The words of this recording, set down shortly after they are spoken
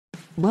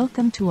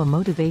Welcome to a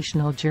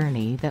motivational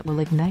journey that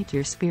will ignite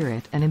your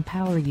spirit and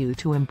empower you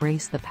to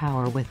embrace the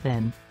power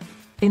within.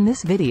 In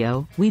this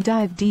video, we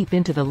dive deep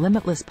into the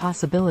limitless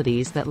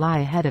possibilities that lie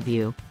ahead of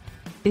you.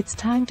 It's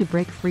time to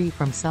break free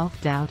from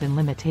self-doubt and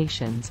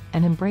limitations,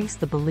 and embrace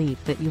the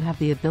belief that you have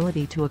the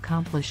ability to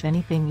accomplish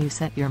anything you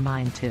set your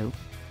mind to.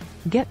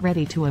 Get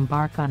ready to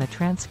embark on a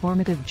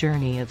transformative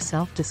journey of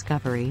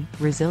self-discovery,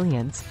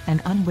 resilience,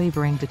 and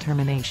unwavering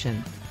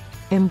determination.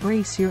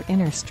 Embrace your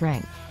inner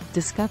strength.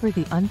 Discover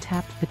the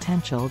untapped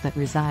potential that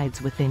resides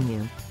within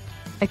you.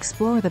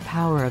 Explore the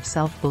power of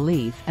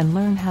self-belief and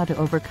learn how to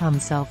overcome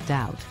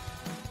self-doubt.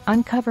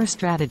 Uncover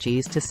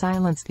strategies to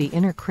silence the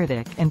inner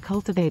critic and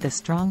cultivate a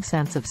strong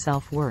sense of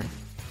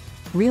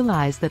self-worth.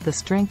 Realize that the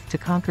strength to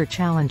conquer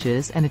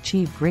challenges and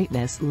achieve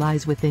greatness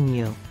lies within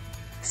you.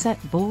 Set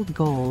bold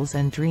goals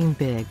and dream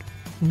big.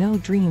 No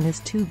dream is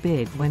too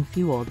big when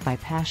fueled by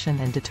passion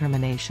and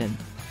determination.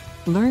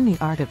 Learn the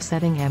art of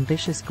setting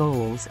ambitious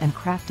goals and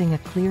crafting a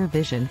clear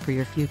vision for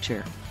your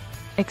future.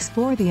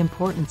 Explore the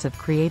importance of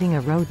creating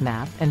a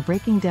roadmap and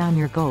breaking down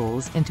your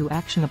goals into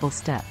actionable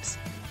steps.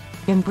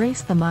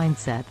 Embrace the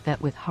mindset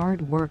that with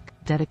hard work,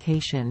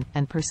 dedication,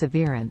 and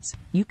perseverance,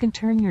 you can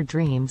turn your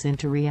dreams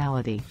into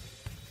reality.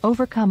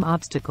 Overcome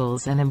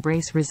obstacles and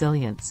embrace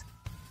resilience.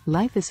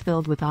 Life is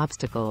filled with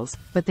obstacles,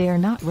 but they are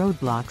not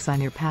roadblocks on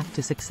your path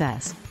to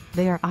success.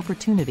 They are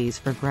opportunities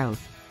for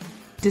growth.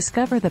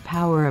 Discover the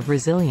power of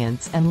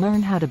resilience and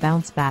learn how to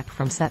bounce back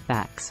from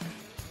setbacks.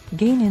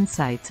 Gain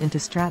insights into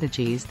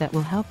strategies that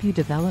will help you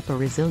develop a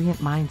resilient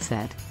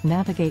mindset,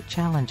 navigate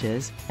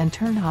challenges, and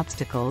turn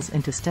obstacles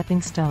into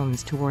stepping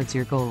stones towards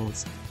your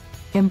goals.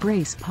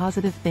 Embrace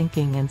positive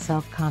thinking and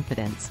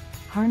self-confidence.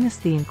 Harness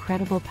the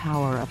incredible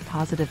power of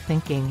positive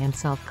thinking and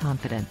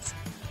self-confidence.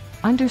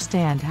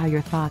 Understand how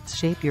your thoughts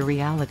shape your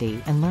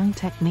reality and learn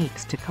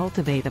techniques to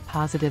cultivate a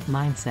positive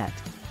mindset.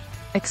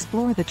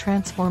 Explore the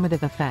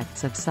transformative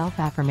effects of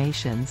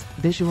self-affirmations,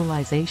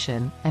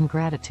 visualization, and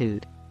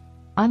gratitude.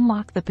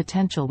 Unlock the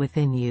potential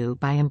within you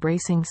by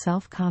embracing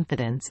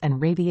self-confidence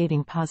and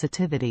radiating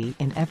positivity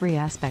in every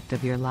aspect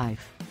of your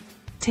life.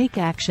 Take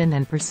action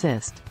and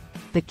persist.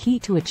 The key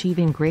to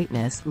achieving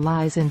greatness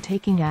lies in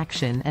taking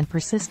action and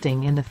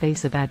persisting in the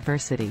face of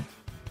adversity.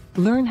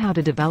 Learn how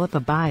to develop a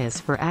bias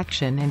for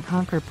action and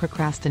conquer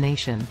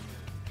procrastination.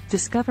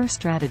 Discover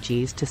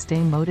strategies to stay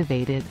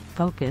motivated,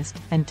 focused,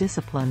 and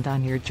disciplined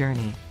on your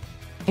journey.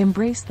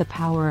 Embrace the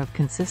power of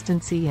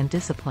consistency and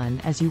discipline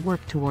as you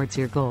work towards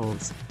your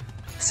goals.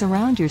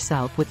 Surround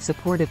yourself with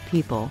supportive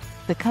people.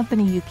 The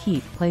company you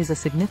keep plays a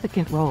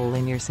significant role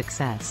in your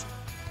success.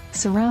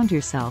 Surround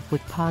yourself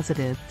with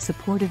positive,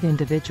 supportive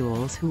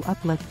individuals who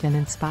uplift and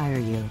inspire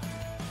you.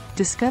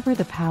 Discover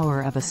the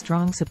power of a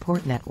strong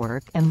support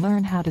network and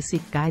learn how to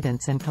seek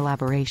guidance and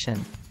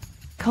collaboration.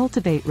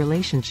 Cultivate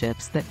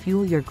relationships that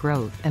fuel your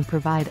growth and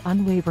provide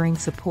unwavering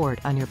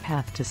support on your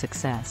path to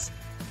success.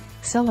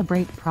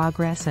 Celebrate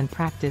progress and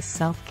practice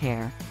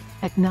self-care.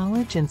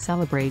 Acknowledge and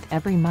celebrate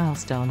every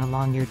milestone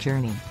along your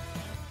journey.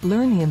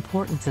 Learn the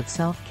importance of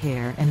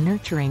self-care and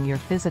nurturing your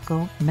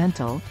physical,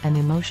 mental, and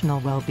emotional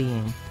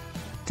well-being.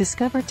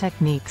 Discover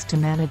techniques to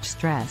manage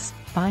stress,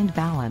 find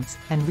balance,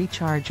 and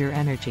recharge your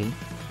energy.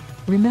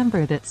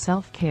 Remember that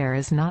self-care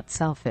is not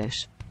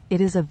selfish. It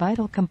is a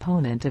vital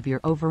component of your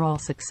overall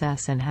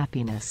success and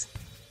happiness.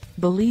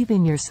 Believe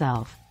in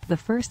yourself. The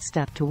first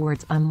step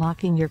towards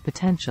unlocking your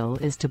potential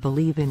is to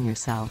believe in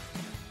yourself.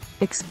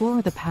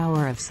 Explore the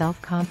power of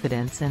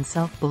self-confidence and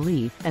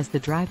self-belief as the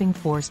driving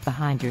force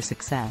behind your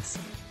success.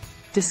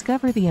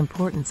 Discover the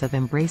importance of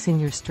embracing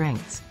your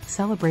strengths,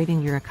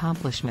 celebrating your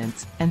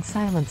accomplishments, and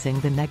silencing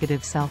the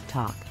negative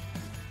self-talk.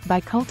 By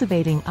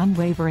cultivating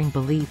unwavering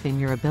belief in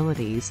your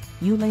abilities,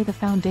 you lay the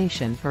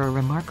foundation for a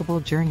remarkable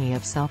journey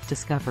of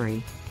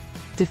self-discovery.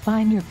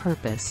 Define your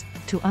purpose.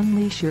 To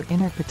unleash your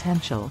inner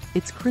potential,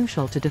 it's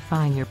crucial to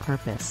define your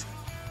purpose.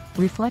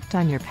 Reflect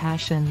on your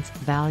passions,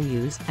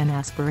 values, and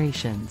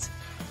aspirations.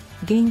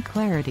 Gain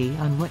clarity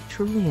on what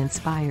truly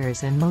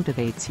inspires and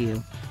motivates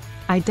you.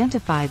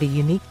 Identify the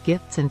unique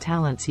gifts and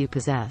talents you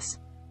possess.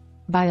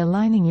 By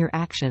aligning your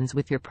actions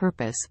with your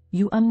purpose,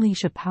 you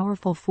unleash a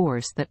powerful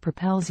force that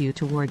propels you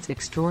towards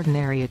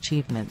extraordinary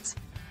achievements.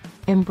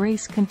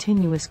 Embrace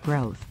continuous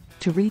growth.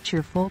 To reach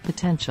your full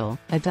potential,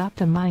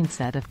 adopt a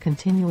mindset of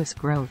continuous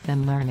growth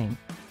and learning.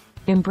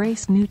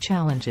 Embrace new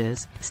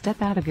challenges,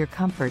 step out of your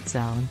comfort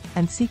zone,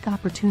 and seek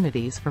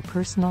opportunities for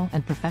personal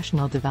and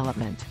professional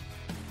development.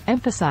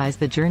 Emphasize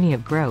the journey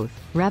of growth,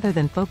 rather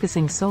than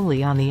focusing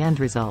solely on the end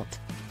result.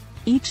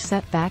 Each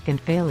setback and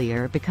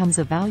failure becomes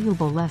a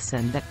valuable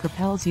lesson that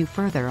propels you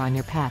further on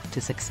your path to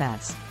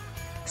success.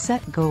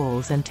 Set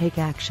goals and take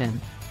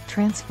action.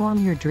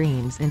 Transform your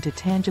dreams into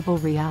tangible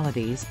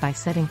realities by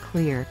setting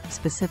clear,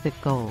 specific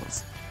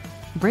goals.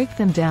 Break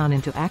them down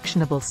into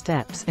actionable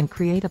steps and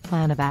create a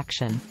plan of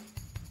action.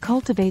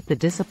 Cultivate the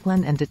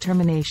discipline and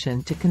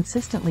determination to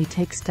consistently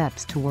take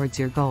steps towards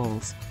your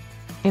goals.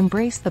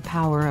 Embrace the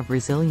power of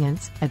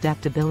resilience,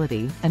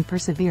 adaptability, and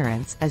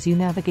perseverance as you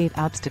navigate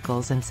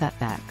obstacles and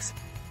setbacks.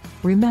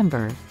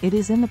 Remember, it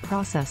is in the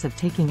process of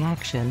taking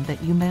action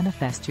that you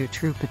manifest your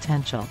true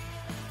potential.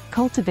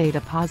 Cultivate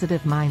a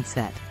positive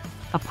mindset.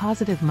 A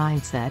positive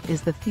mindset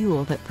is the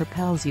fuel that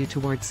propels you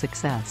towards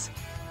success.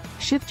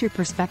 Shift your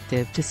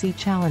perspective to see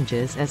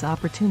challenges as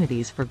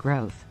opportunities for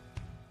growth.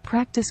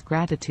 Practice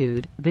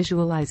gratitude,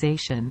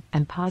 visualization,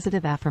 and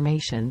positive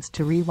affirmations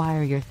to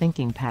rewire your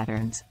thinking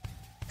patterns.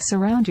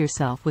 Surround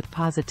yourself with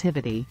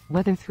positivity,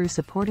 whether through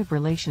supportive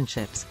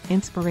relationships,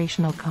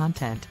 inspirational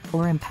content,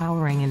 or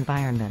empowering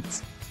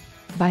environments.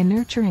 By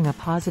nurturing a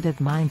positive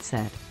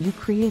mindset, you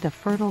create a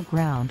fertile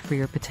ground for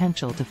your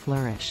potential to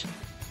flourish.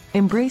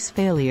 Embrace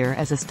failure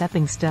as a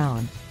stepping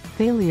stone.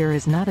 Failure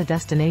is not a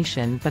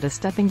destination but a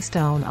stepping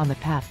stone on the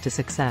path to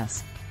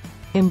success.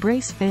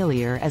 Embrace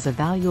failure as a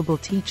valuable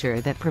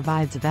teacher that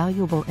provides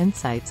valuable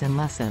insights and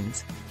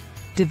lessons.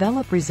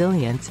 Develop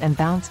resilience and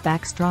bounce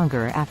back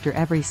stronger after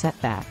every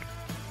setback.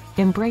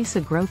 Embrace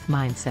a growth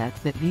mindset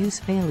that views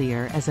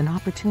failure as an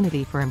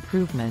opportunity for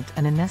improvement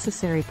and a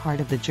necessary part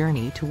of the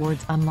journey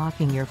towards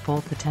unlocking your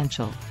full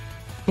potential.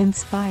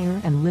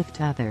 Inspire and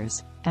lift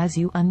others. As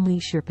you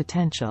unleash your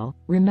potential,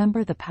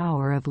 remember the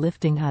power of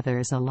lifting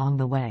others along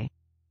the way.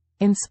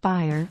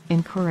 Inspire,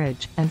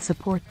 encourage, and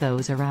support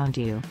those around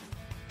you.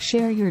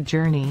 Share your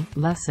journey,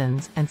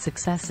 lessons, and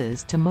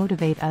successes to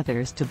motivate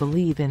others to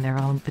believe in their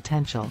own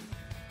potential.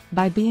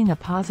 By being a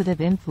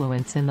positive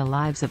influence in the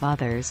lives of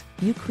others,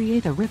 you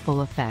create a ripple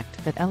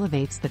effect that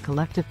elevates the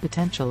collective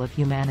potential of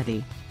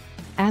humanity.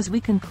 As we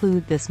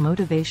conclude this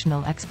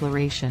motivational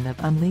exploration of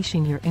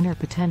unleashing your inner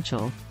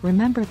potential,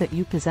 remember that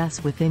you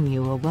possess within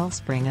you a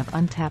wellspring of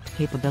untapped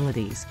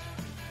capabilities.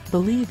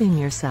 Believe in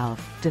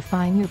yourself,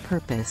 define your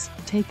purpose,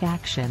 take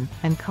action,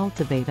 and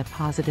cultivate a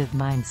positive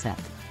mindset.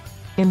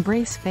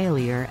 Embrace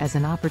failure as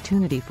an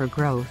opportunity for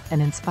growth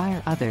and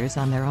inspire others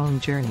on their own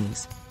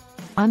journeys.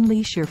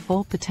 Unleash your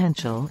full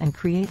potential and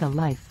create a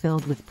life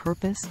filled with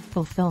purpose,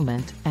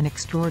 fulfillment, and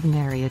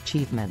extraordinary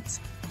achievements.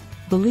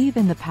 Believe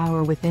in the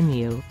power within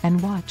you,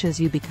 and watch as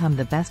you become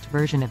the best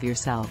version of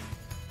yourself.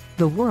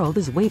 The world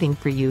is waiting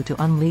for you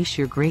to unleash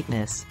your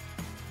greatness.